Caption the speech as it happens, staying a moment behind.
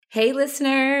Hey,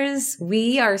 listeners,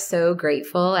 we are so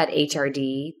grateful at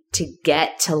HRD to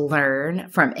get to learn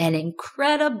from an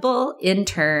incredible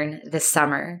intern this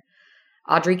summer.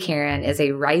 Audrey Karen is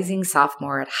a rising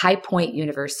sophomore at High Point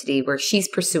University, where she's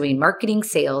pursuing marketing,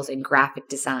 sales, and graphic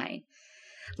design.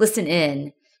 Listen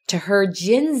in to her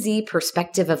Gen Z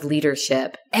perspective of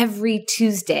leadership every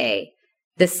Tuesday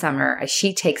this summer as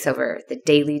she takes over the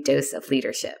Daily Dose of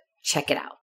Leadership. Check it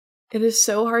out. It is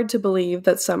so hard to believe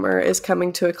that summer is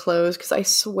coming to a close because I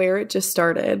swear it just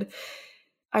started.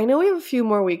 I know we have a few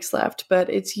more weeks left, but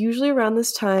it's usually around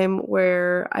this time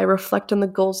where I reflect on the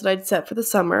goals that I'd set for the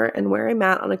summer and where I'm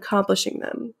at on accomplishing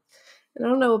them. And I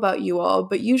don't know about you all,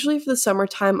 but usually for the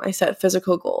summertime, I set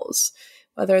physical goals,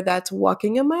 whether that's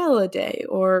walking a mile a day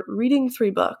or reading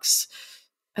 3 books.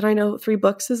 And I know 3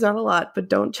 books is not a lot, but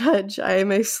don't judge. I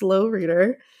am a slow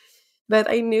reader. But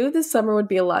I knew this summer would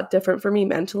be a lot different for me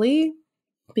mentally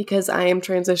because I am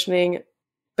transitioning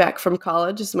back from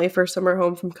college. This is my first summer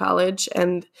home from college,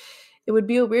 and it would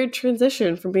be a weird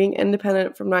transition from being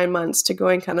independent for 9 months to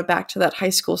going kind of back to that high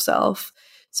school self.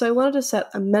 So I wanted to set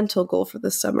a mental goal for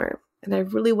this summer, and I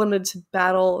really wanted to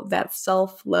battle that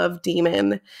self-love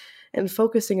demon and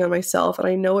focusing on myself. And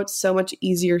I know it's so much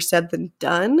easier said than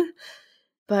done,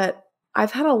 but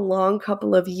I've had a long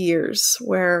couple of years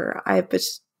where I've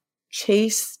just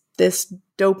chase this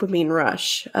dopamine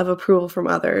rush of approval from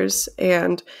others.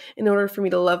 And in order for me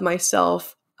to love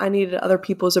myself, I needed other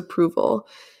people's approval.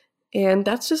 And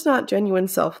that's just not genuine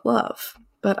self-love.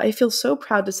 But I feel so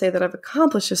proud to say that I've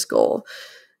accomplished this goal.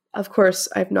 Of course,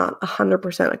 I've not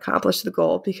 100% accomplished the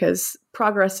goal because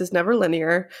progress is never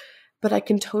linear, but I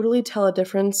can totally tell a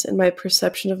difference in my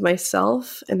perception of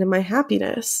myself and in my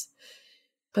happiness.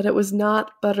 But it was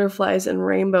not butterflies and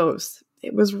rainbows.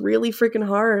 It was really freaking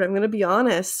hard. I'm going to be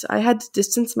honest. I had to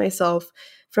distance myself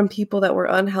from people that were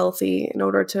unhealthy in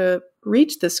order to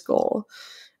reach this goal.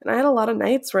 And I had a lot of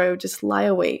nights where I would just lie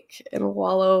awake and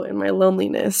wallow in my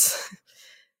loneliness.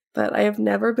 But I have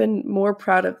never been more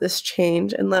proud of this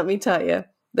change. And let me tell you,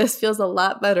 this feels a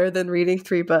lot better than reading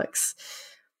 3 books.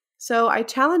 So I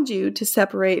challenge you to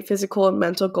separate physical and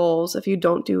mental goals if you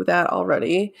don't do that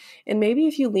already. And maybe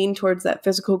if you lean towards that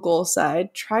physical goal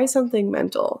side, try something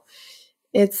mental.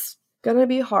 It's going to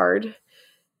be hard,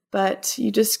 but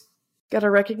you just got to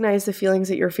recognize the feelings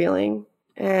that you're feeling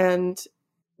and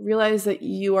realize that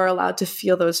you are allowed to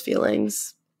feel those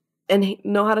feelings and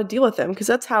know how to deal with them, because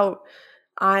that's how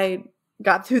I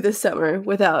got through this summer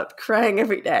without crying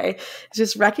every day. It's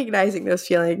just recognizing those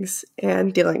feelings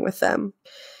and dealing with them.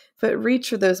 But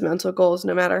reach for those mental goals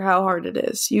no matter how hard it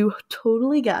is. You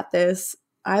totally got this.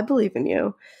 I believe in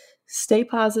you. Stay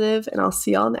positive, and I'll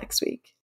see y'all next week.